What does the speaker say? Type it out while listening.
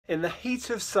In the heat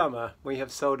of summer, we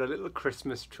have sold a little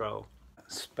Christmas troll.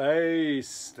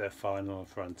 Space, the final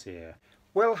frontier.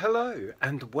 Well, hello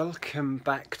and welcome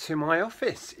back to my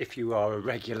office. If you are a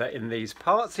regular in these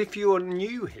parts, if you are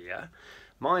new here,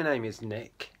 my name is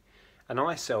Nick and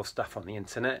I sell stuff on the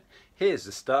internet. Here's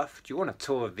the stuff. Do you want a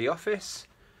tour of the office?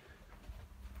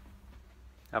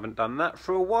 Haven't done that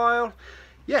for a while.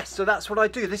 Yes, so that's what I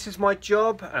do. This is my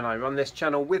job and I run this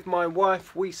channel with my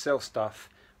wife. We sell stuff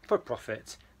for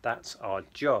profit. That's our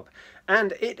job.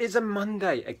 And it is a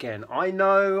Monday again. I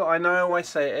know, I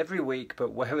say it every week,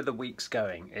 but where are the weeks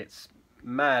going? It's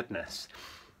madness.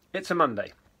 It's a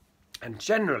Monday. And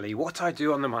generally what I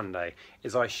do on the Monday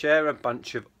is I share a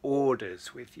bunch of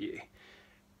orders with you.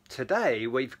 Today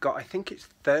we've got, I think it's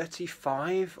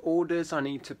 35 orders I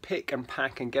need to pick and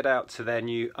pack and get out to their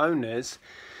new owners.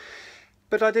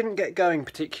 But I didn't get going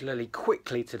particularly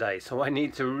quickly today, so I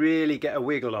need to really get a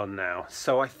wiggle on now.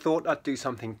 So I thought I'd do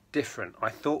something different. I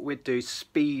thought we'd do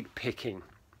speed picking.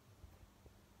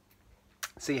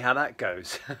 See how that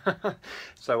goes.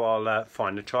 So I'll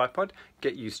find a tripod,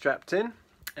 get you strapped in,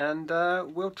 and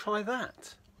we'll try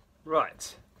that.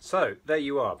 Right, so there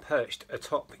you are, perched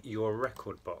atop your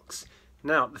record box.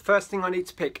 Now, the first thing I need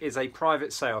to pick is a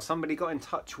private sale. Somebody got in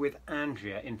touch with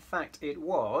Andrea. In fact, it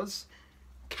was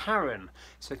Karen.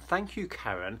 So thank you,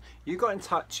 Karen. You got in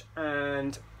touch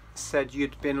and said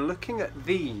you'd been looking at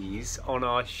these on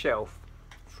our shelf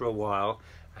for a while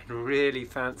and really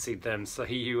fancied them, so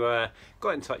you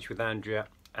got in touch with Andrea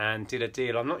and did a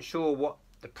deal. I'm not sure what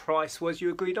the price was you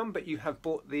agreed on, but you have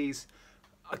bought these,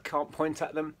 I can't point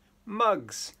at them,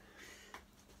 mugs.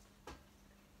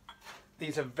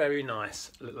 These are very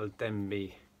nice little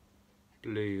Denby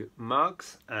blue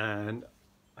mugs, and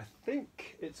I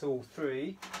think it's all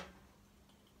three.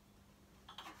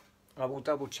 I will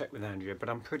double check with Andrea, but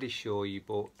I'm pretty sure you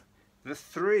bought the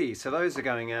three. So those are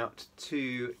going out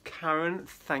to Karen.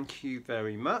 Thank you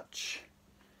very much.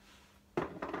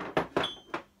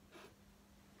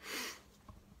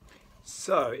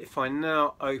 So if I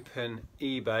now open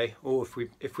eBay, or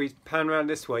if we pan around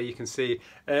this way, you can see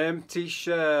empty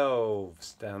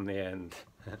shelves down the end.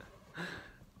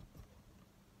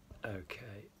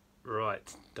 Okay.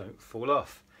 Right, don't fall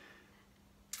off.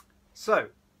 So,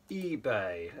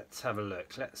 eBay, let's have a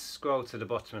look. Let's scroll to the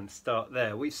bottom and start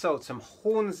there. We've sold some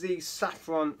Hornsey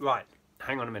saffron. Right,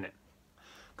 hang on a minute.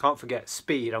 Can't forget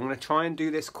speed. I'm going to try and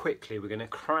do this quickly. We're going to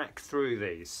crack through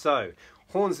these. So,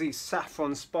 Hornsey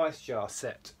saffron spice jar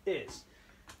set is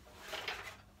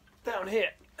down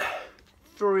here.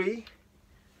 3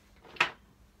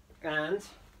 and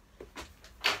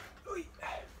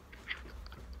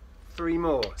 3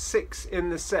 more, 6 in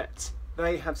the set.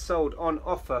 They have sold on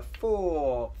offer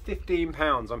for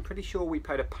 £15. I'm pretty sure we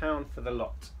paid £1 for the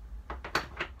lot.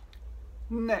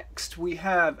 Next we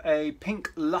have a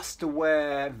pink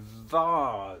lusterware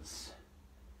vase.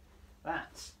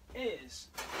 That is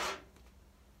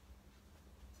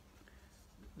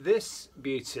this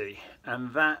beauty,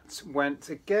 and that went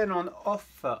again on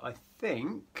offer, I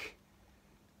think,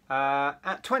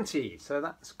 at 20, so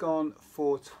that's gone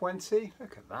for 20.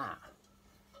 Look at that.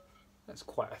 That's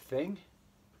quite a thing.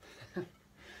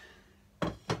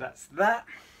 That's that.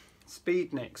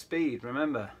 Speed, Nick, speed,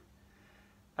 remember.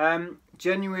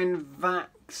 Genuine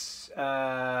Vax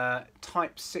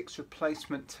Type 6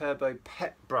 replacement turbo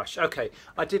pet brush. Okay,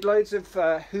 I did loads of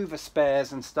Hoover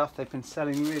spares and stuff. They've been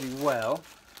selling really well.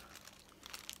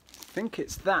 I think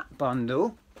it's that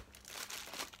bundle.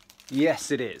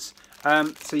 Yes, it is.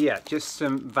 So yeah, just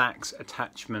some Vax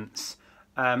attachments.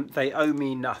 They owe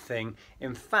me nothing.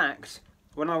 In fact,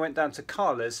 when I went down to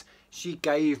Carla's, she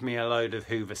gave me a load of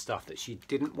Hoover stuff that she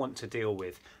didn't want to deal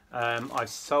with. I've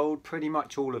sold pretty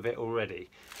much all of it already.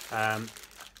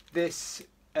 This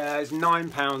is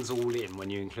 £9 all in when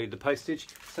you include the postage.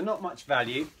 So not much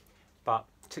value, but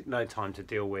took no time to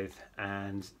deal with,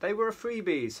 and they were a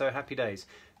freebie, so happy days.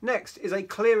 Next is a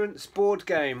clearance board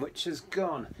game, which has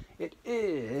gone. It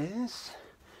is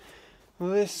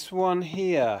this one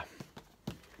here.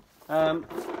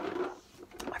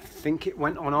 I think it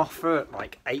went on offer at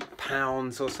like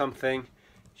 £8 or something,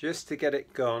 just to get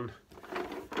it gone.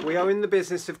 We are in the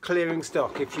business of clearing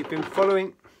stock. If you've been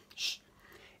following,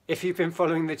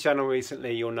 the channel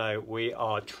recently, you'll know we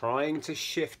are trying to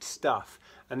shift stuff.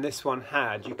 And this one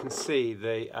had, you can see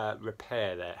the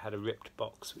repair there. It had a ripped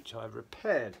box, which I've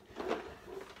repaired.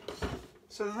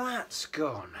 So that's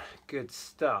gone. Good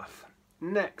stuff.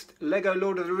 Next, Lego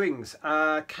Lord of the Rings,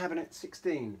 Cabinet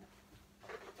 16.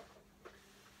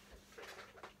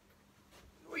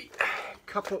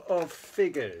 Couple of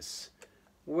figures,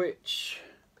 which,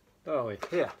 oh,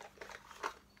 here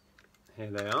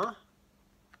they are.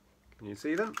 Can you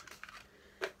see them?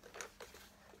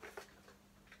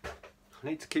 I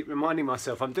need to keep reminding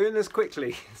myself I'm doing this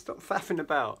quickly. Stop faffing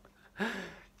about.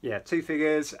 Yeah, 2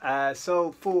 figures,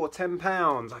 sold for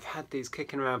 £10. I've had these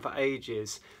kicking around for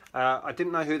ages. I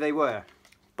didn't know who they were,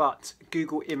 but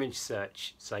Google image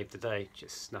search saved the day.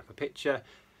 Just snap a picture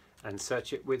and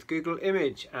search it with Google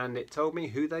image and it told me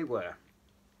who they were.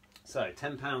 So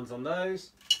 £10 on those.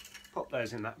 Pop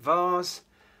those in that vase.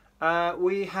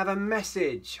 We have a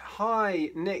message. Hi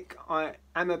Nick, I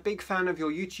am a big fan of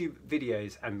your YouTube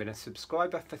videos and been a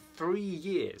subscriber for 3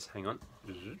 years. Hang on.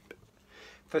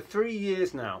 For 3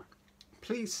 years now.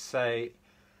 Please say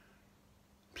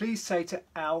to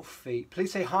Alfie.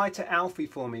 Please say hi to Alfie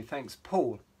for me. Thanks,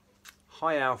 Paul.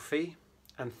 Hi Alfie,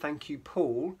 and thank you,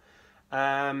 Paul.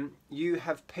 You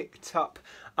have picked up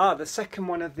the second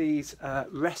one of these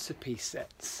recipe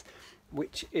sets,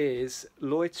 which is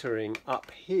loitering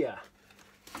up here.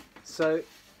 So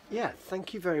yeah,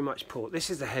 thank you very much, Paul. This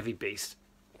is a heavy beast.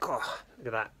 God, look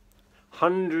at that.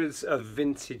 Hundreds of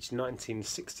vintage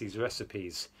 1960s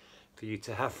recipes for you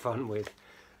to have fun with.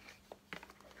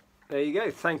 There you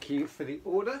go. Thank you for the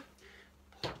order.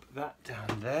 Pop that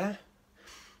down there.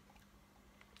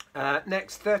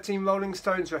 Next, 13 Rolling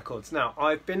Stones records. Now,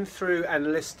 I've been through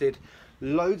and listed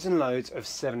loads and loads of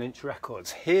 7-inch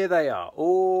records. Here they are,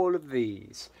 all of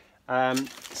these.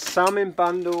 Some in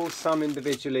bundles, some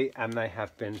individually, and they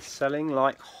have been selling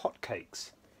like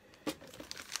hotcakes.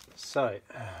 So,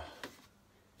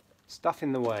 stuff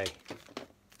in the way.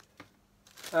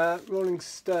 Rolling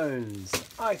Stones,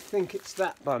 I think it's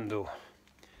that bundle.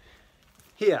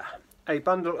 Here, a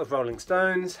bundle of Rolling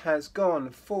Stones has gone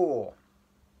for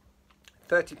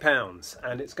 £30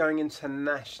 and it's going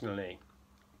internationally.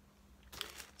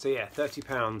 So yeah,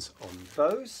 £30 on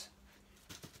those.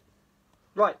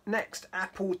 Right, next,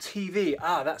 Apple TV.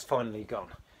 That's finally gone.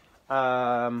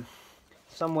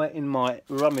 Somewhere in my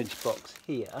rummage box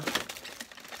here.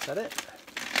 Is that it?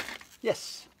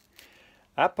 Yes.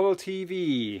 Apple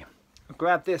TV. I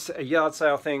grabbed this at a yard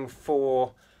sale thing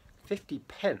for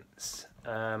 50p.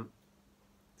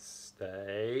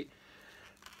 Stay.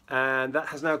 And that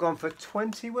has now gone for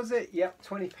 20, was it? Yep,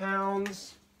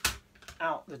 £20.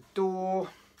 Out the door.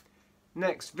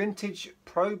 Next, vintage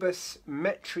Probus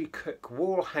Metricook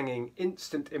wall hanging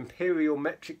instant imperial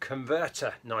metric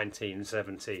converter,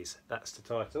 1970s. That's the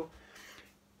title.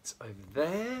 It's over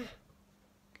there.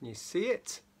 Can you see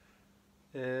it?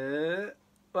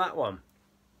 That one.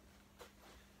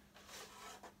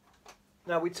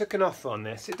 Now, we took an offer on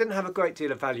this. It didn't have a great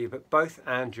deal of value, but both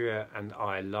Andrea and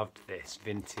I loved this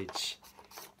vintage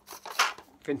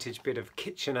bit of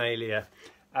kitchenalia.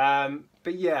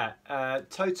 But yeah,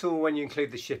 total when you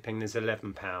include the shipping is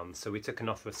 £11. So we took an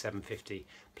offer of £7.50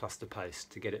 plus the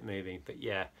post to get it moving. But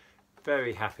yeah,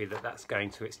 very happy that that's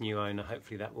going to its new owner.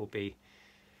 Hopefully that will be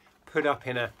put up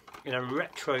in a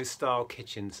retro style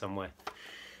kitchen somewhere.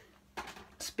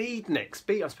 Speed, Nick,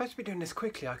 speed. I'm supposed to be doing this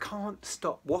quickly. I can't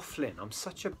stop waffling. I'm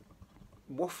such a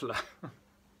waffler.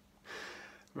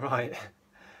 Right.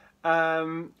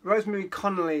 Rosemary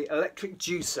Connolly electric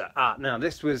juicer. Now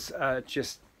this was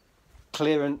just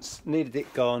clearance, needed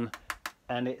it gone,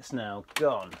 and it's now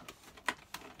gone.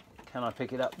 Can I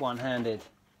pick it up one-handed?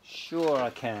 Sure I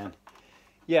can.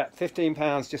 Yeah,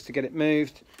 £15 just to get it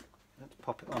moved. Let's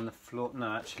pop it on the floor.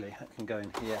 No, actually, I can go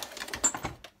in here.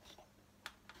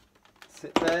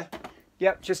 Sit there.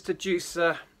 Yep, just a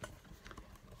juicer.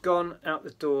 Gone out the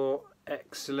door.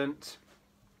 Excellent.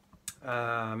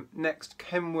 Next,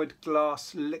 Kenwood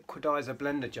glass liquidizer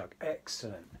blender jug.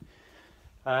 Excellent.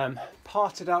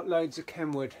 Parted out loads of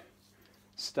Kenwood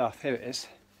stuff. Here it is.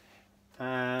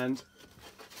 And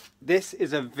this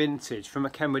is a vintage from a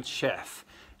Kenwood chef,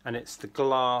 and it's the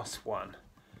glass one.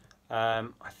 I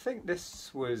think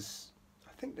this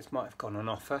might have gone on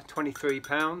offer.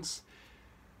 £23.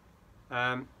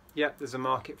 Yep, there's a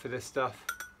market for this stuff.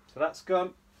 So that's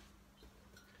gone.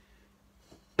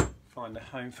 Find a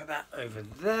home for that over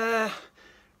there.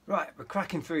 Right, we're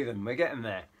cracking through them. We're getting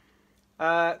there.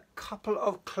 Couple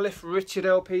of Cliff Richard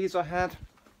LPs I had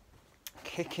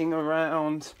kicking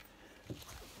around.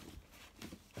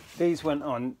 These went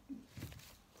on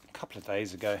a couple of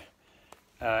days ago.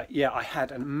 Yeah, I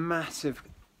had a massive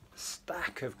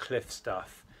stack of Cliff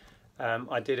stuff.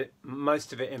 I did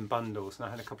most of it in bundles, and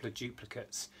I had a couple of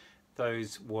duplicates.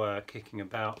 Those were kicking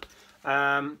about.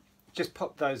 Just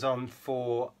popped those on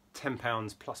for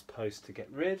 £10 plus post to get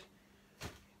rid.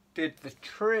 Did the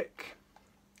trick.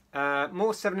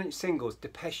 More 7-inch singles,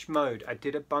 Depeche Mode. I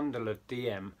did a bundle of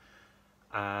DM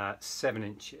 7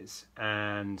 inches,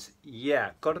 and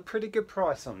yeah, got a pretty good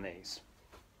price on these.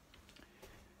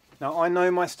 Now I know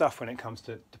my stuff when it comes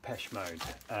to Depeche Mode,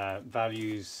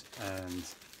 values and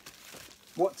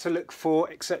what to look for,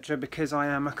 etc., because I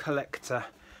am a collector.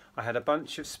 I had a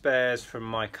bunch of spares from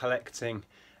my collecting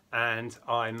and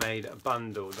I made a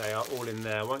bundle. They are all in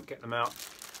there, I won't get them out,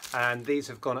 and these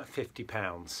have gone at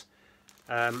 £50.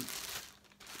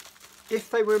 If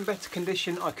they were in better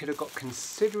condition I could have got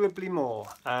considerably more.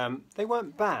 They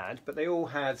weren't bad, but they all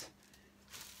had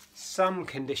some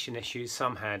condition issues.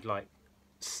 Some had like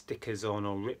stickers on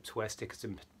or ripped where stickers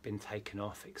had been taken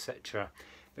off, etc.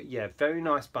 But yeah, very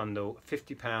nice bundle,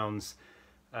 £50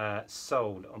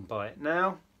 sold on Buy It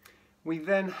Now. We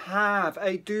then have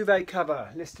a duvet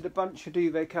cover, listed a bunch of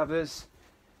duvet covers.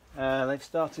 They've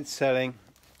started selling.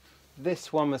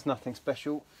 This one was nothing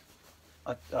special.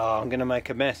 I'm going to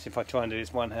make a mess if I try and do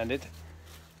this one-handed.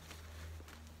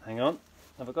 Hang on,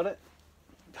 have I got it?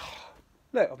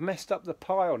 Look, I've messed up the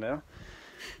pile now.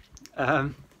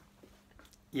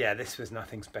 Yeah, this was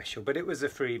nothing special, but it was a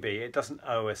freebie. It doesn't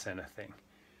owe us anything.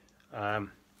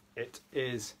 It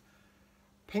is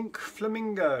Pink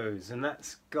Flamingos, and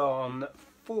that's gone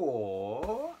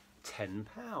for £10.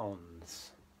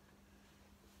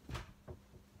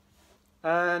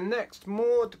 Next,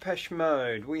 more Depeche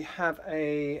Mode. We have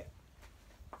a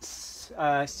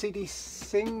CD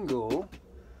single,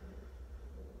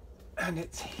 and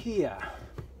it's here.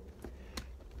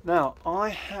 Now, I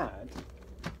had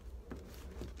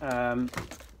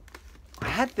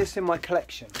this in my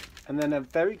collection, and then a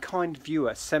very kind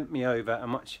viewer sent me over a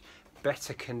much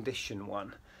better condition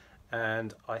one,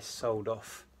 and I sold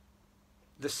off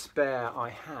the spare I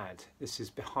had. This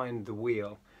is behind the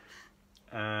wheel,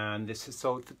 and this is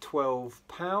sold for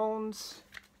 £12.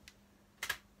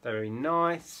 Very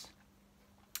nice.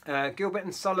 Gilbert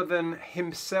and Sullivan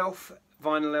himself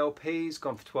vinyl LP's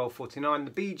gone for £12.49.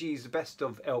 The Bee Gees, the best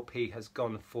of LP, has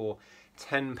gone for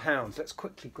 £10. Let's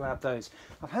quickly grab those.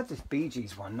 I've had this Bee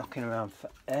Gees one knocking around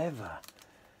forever.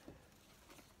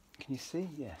 Can you see?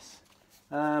 Yes.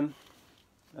 Can't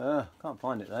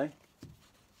find it though.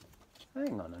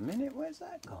 Hang on a minute, where's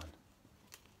that gone?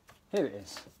 Here it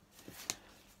is.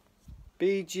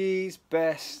 Bee Gees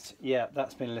best. Yeah,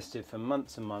 that's been listed for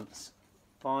months and months.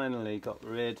 Finally got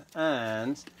rid,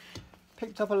 and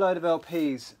picked up a load of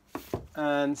LPs,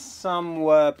 and some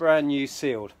were brand new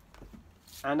sealed,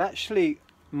 and actually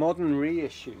modern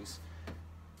reissues,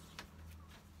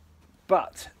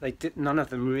 but none of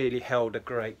them really held a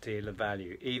great deal of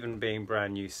value, even being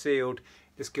brand new sealed.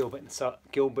 This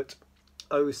Gilbert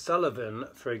O'Sullivan,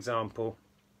 for example,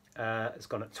 has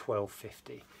gone at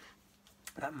 £12.50.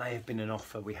 That may have been an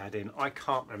offer we had in, I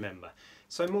can't remember.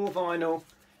 So more vinyl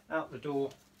out the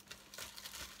door,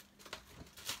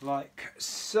 like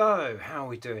so. How are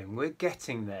we doing? We're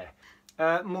getting there.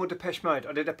 More Depeche Mode.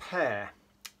 I did a pair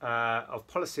of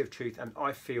Policy of Truth and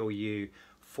I Feel You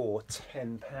for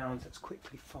 £10. Let's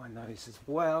quickly find those as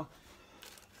well.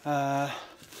 Right,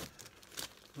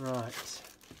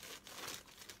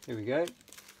 here we go.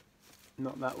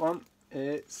 Not that one,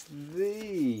 it's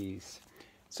these.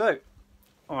 So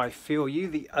I Feel You,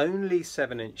 the only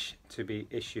 7-inch to be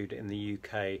issued in the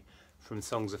UK from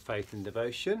Songs of Faith and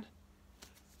Devotion,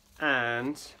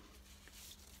 and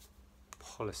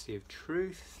Policy of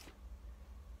Truth.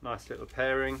 Nice little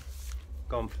pairing,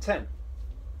 gone for 10.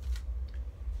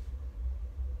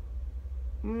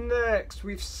 Next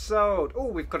we've sold, oh,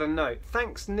 we've got a note.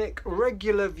 Thanks Nick,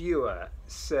 regular viewer,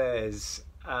 says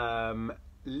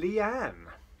Leanne.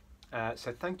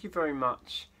 So thank you very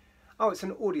much. Oh, it's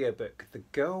an audiobook, The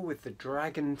Girl with the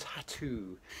Dragon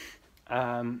Tattoo.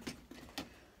 Now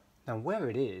where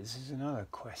it is another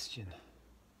question.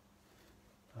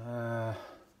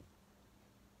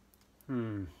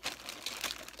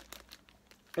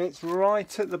 It's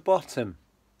right at the bottom.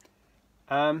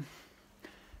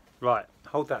 Right,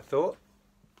 hold that thought.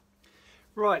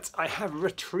 Right, I have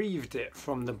retrieved it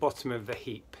from the bottom of the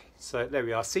heap. So there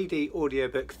we are, CD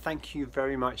audiobook. Thank you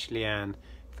very much, Leanne,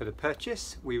 for the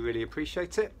purchase. We really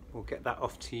appreciate it. We'll get that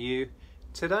off to you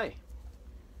today.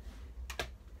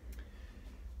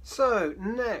 So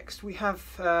next we have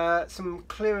some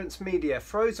clearance media.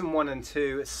 Frozen 1 and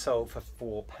 2 is sold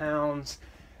for £4.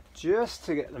 Just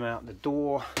to get them out the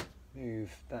door,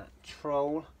 move that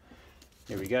troll.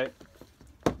 Here we go.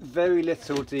 Very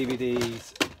little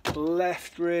DVDs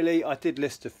left really. I did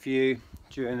list a few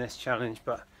during this challenge,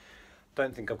 but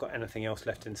don't think I've got anything else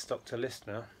left in stock to list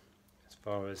now as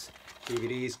far as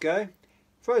DVDs go.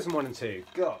 Frozen 1 and 2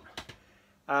 gone.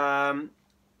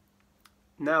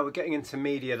 Now we're getting into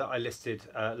media that I listed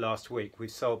last week. We've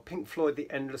sold Pink Floyd,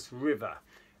 The Endless River,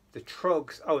 the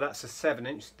Trogs, oh that's a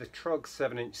 7-inch, the Trogs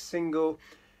 7-inch single,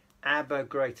 ABBA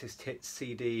Greatest Hits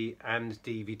CD and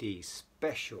DVD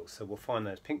special. So we'll find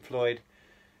those. Pink Floyd,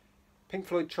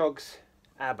 Trogs,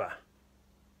 ABBA.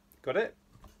 Got it?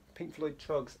 Pink Floyd,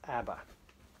 Trogs, ABBA.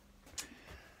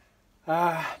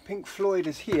 Pink Floyd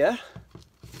is here.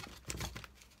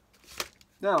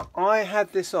 Now, I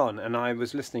had this on and I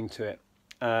was listening to it,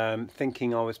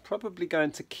 thinking I was probably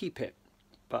going to keep it,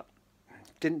 but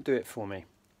didn't do it for me.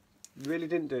 Really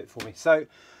didn't do it for me. So,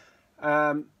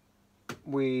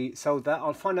 we sold that.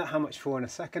 I'll find out how much for in a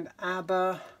second.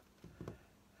 ABBA,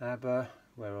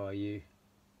 where are you?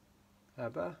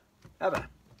 ABBA.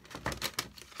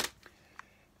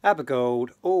 ABBA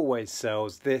Gold always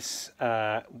sells. This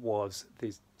was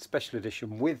the special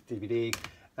edition with DVD.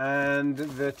 And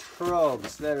the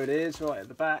Trogs, there it is, right at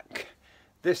the back.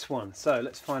 This one. So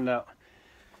let's find out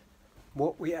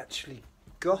what we actually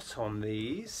got on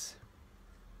these.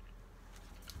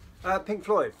 Pink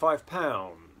Floyd,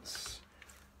 £5.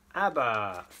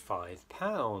 ABBA,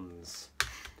 £5.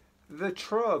 The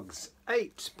Trogs,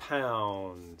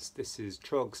 £8. This is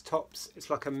Trogs Tops. It's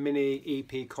like a mini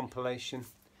EP compilation.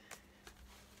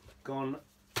 Gone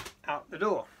out the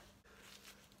door.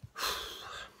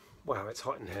 Wow, it's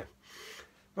hot in here.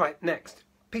 Right, next.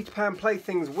 Peter Pan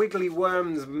Playthings Wiggly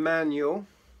Worms Manual.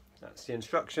 That's the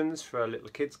instructions for a little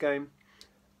kids game.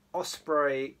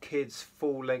 Osprey Kids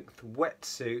full-length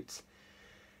wetsuit.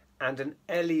 And an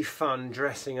Ellie Fun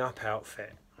dressing up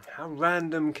outfit. How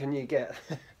random can you get?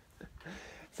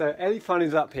 So Ellie Fun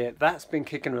is up here. That's been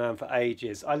kicking around for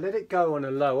ages. I let it go on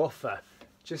a low offer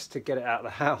just to get it out of the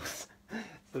house.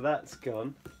 So that's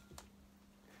gone.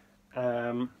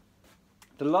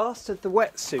 The last of the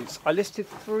wetsuits, I listed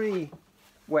 3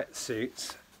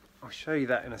 wetsuits. I'll show you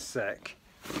that in a sec.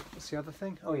 What's the other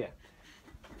thing? Oh yeah.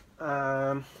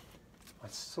 I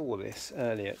saw this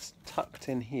earlier. It's tucked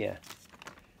in here.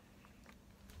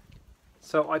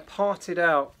 So I parted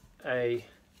out a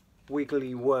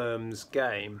Wiggly Worms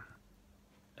game,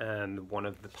 and one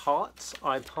of the parts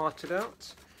I parted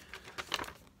out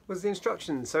was the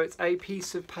instructions. So it's a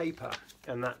piece of paper,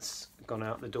 and that's gone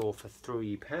out the door for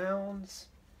 £3.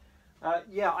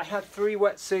 Yeah, I had 3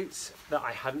 wetsuits that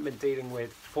I hadn't been dealing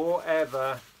with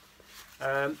forever.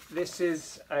 This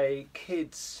is a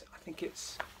kid's, I think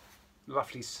it's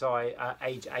roughly size,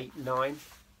 age 8-9.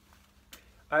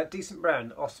 Decent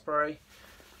brand, Osprey.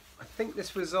 I think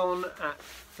this was on at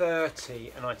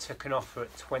 30 and I took an offer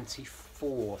at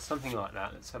 24, something like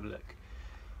that. Let's have a look.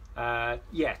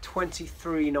 Yeah,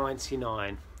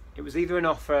 $23.99. It was either an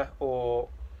offer or,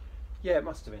 yeah, it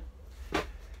must have been.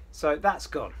 So that's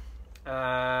gone.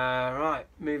 Right,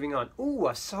 moving on. Oh,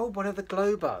 I sold one of the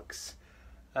glow bugs.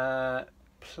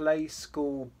 Play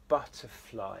School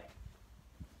Butterfly.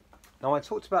 Now I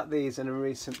talked about these in a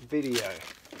recent video.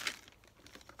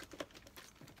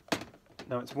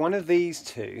 Now it's one of these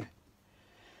 2.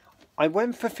 I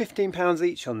went for £15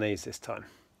 each on these this time.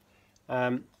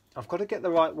 I've got to get the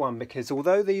right one because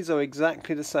although these are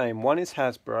exactly the same, one is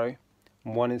Hasbro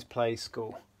and one is Play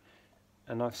School.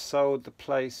 And I've sold the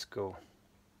Play School.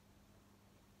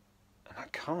 And I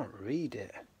can't read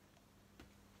it.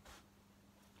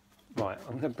 Right,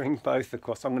 I'm going to bring both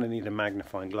across. I'm going to need a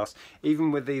magnifying glass.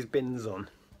 Even with these bins on,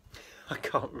 I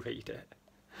can't read it.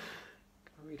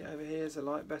 Can I read it over here? Is the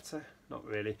light better? Not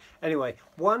really. Anyway,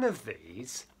 one of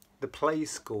these, the Play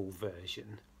School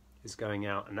version, is going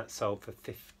out and that's sold for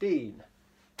 $15.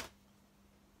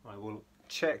 I will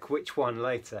check which one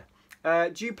later.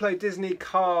 Do you play Disney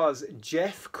Cars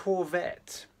Jeff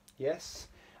Corvette? Yes,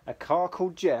 a car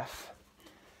called Jeff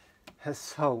has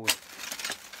sold.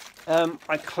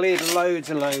 I cleared loads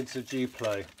and loads of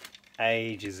Duplo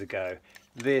ages ago.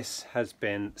 This has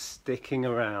been sticking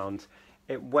around.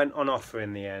 It went on offer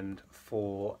in the end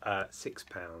for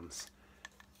 £6.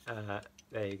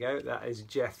 There you go, that is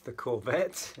Jeff the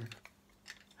Corvette.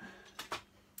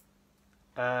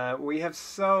 We have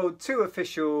sold 2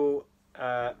 official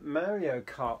Mario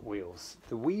Kart wheels,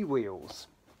 the Wii wheels.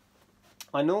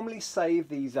 I normally save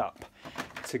these up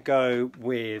to go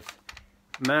with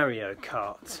Mario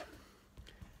Kart,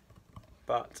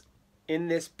 but in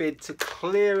this bid to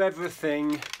clear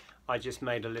everything I just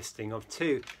made a listing of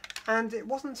 2 and it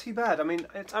wasn't too bad. I mean,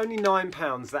 it's only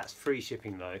 £9, that's free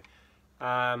shipping though,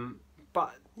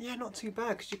 but yeah, not too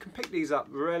bad because you can pick these up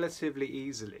relatively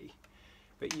easily.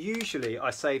 But usually I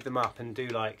save them up and do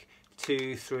like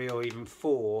 2, 3 or even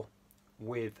 4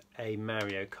 with a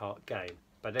Mario Kart game.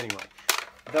 But anyway,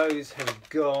 those have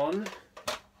gone.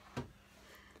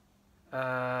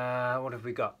 What have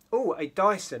we got? Oh, a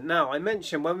Dyson. Now I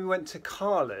mentioned when we went to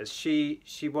Carla's, she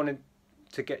wanted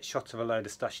to get shots of a load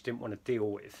of stuff she didn't want to deal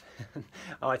with.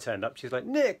 I turned up, she's like,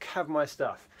 Nick, have my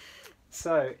stuff.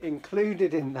 So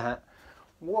included in that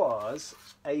was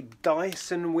a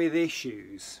Dyson with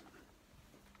issues.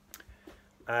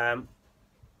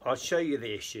 I'll show you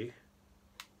the issue.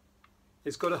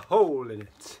 It's got a hole in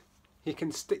it. You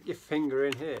can stick your finger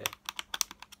in here.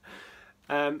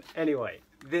 Anyway,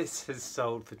 this has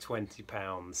sold for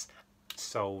 £20.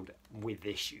 Sold with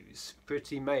issues.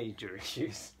 Pretty major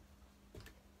issues.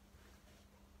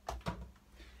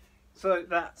 So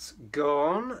that's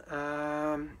gone.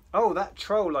 Oh, that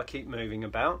troll I keep moving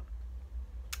about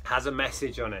has a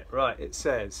message on it. Right, it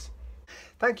says,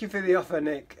 "Thank you for the offer,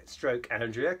 Nick /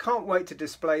 Andrea. Can't wait to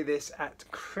display this at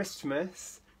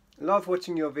Christmas. Love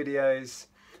watching your videos.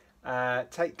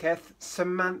 Take care,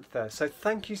 Samantha." So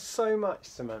thank you so much,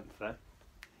 Samantha.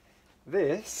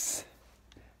 This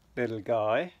little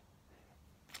guy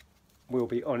will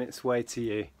be on its way to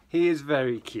you. He is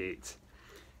very cute.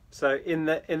 So in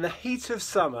the heat of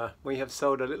summer, we have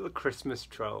sold a little Christmas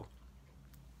troll.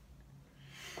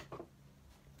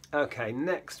 Okay,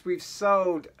 next we've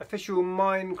sold official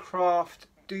Minecraft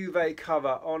duvet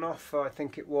cover on offer. I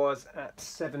think it was at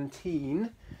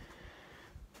 17.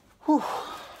 Whew.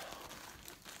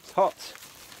 It's hot.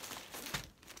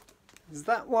 Is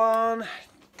that one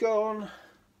gone?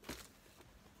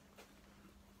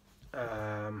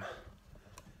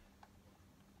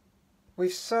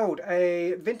 We've sold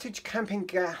a vintage camping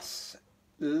gas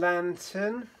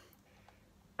lantern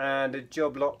and a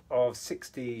job lot of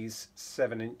 60s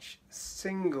 7-inch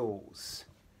singles.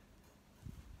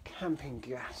 Camping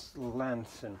gas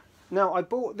lantern. Now I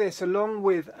bought this along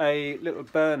with a little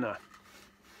burner,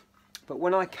 but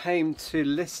when I came to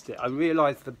list it I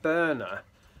realised the burner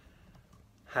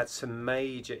had some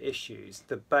major issues.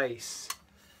 The base,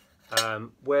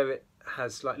 where it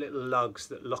has like little lugs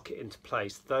that lock it into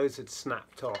place, those had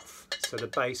snapped off, so the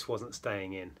base wasn't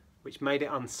staying in, which made it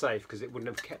unsafe because it wouldn't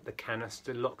have kept the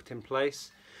canister locked in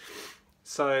place.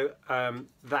 So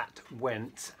that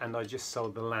went, and I just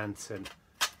sold the lantern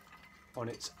on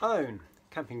its own.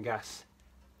 Camping gas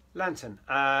lantern,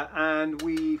 and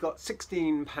we got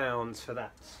 £16 for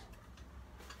that.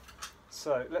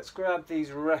 So let's grab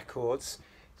these records.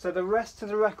 So the rest of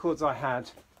the records I had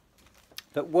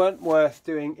that weren't worth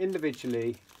doing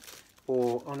individually,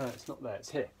 or, oh no, it's not there,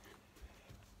 it's here,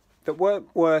 that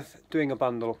weren't worth doing a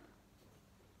bundle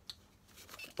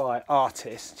by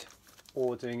artist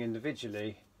or doing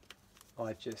individually,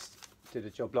 I just did a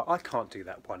job lot. I can't do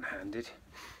that one-handed.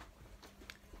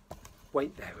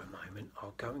 Wait there a moment,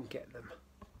 I'll go and get them.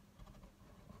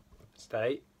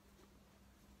 Stay.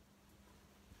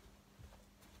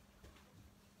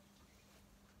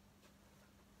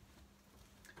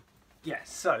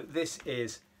 Yes, so this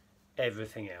is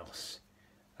everything else.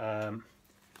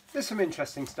 There's some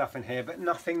interesting stuff in here, but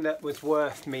nothing that was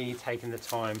worth me taking the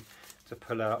time to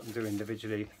pull out and do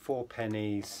individually. 4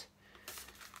 pennies.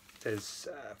 There's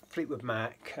Fleetwood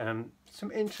Mac and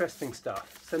some interesting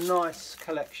stuff. It's a nice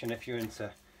collection if you're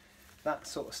into that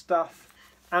sort of stuff.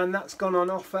 And that's gone on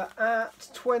offer at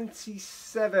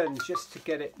 27 just to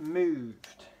get it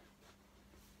moved.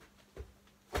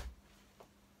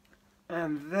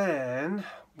 And then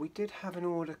we did have an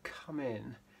order come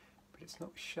in, but it's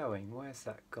not showing. Where's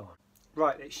that gone?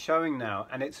 Right, it's showing now,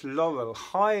 and it's Laurel.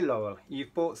 Hi Laurel,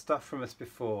 you've bought stuff from us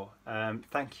before.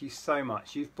 Thank you so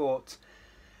much. You've bought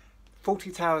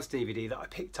Fawlty Towers DVD that I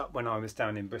picked up when I was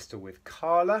down in Bristol with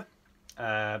Carla.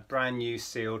 Brand new,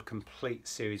 sealed, complete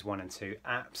series 1 and 2.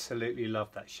 Absolutely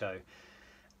love that show.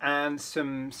 And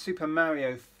some Super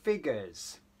Mario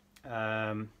figures.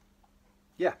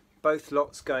 Yeah. Both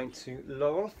lots going to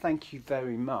Laurel. Thank you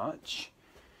very much.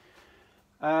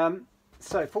 So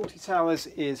Fawlty Towers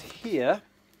is here.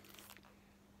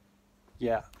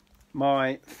 Yeah,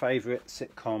 my favourite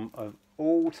sitcom of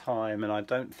all time, and I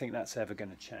don't think that's ever going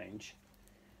to change.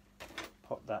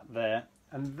 Pop that there.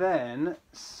 And then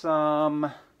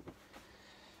some,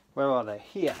 where are they?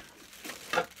 Here.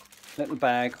 Little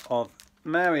bag of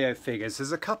Mario figures.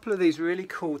 There's a couple of these really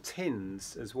cool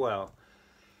tins as well.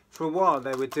 For a while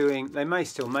they were doing, they may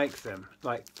still make them,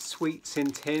 like sweets in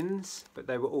tins, but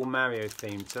they were all Mario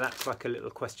themed, so that's like a little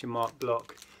question mark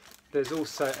block. There's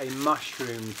also a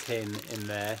mushroom tin in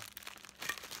there,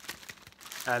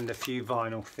 and a few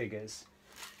vinyl figures.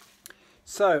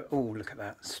 So, oh look at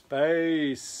that,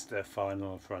 Space, the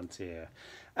Final Frontier.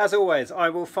 As always, I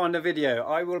will find a video,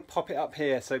 I will pop it up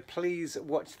here, so please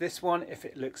watch this one if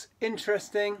it looks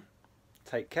interesting.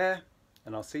 Take care,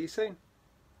 and I'll see you soon.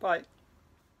 Bye.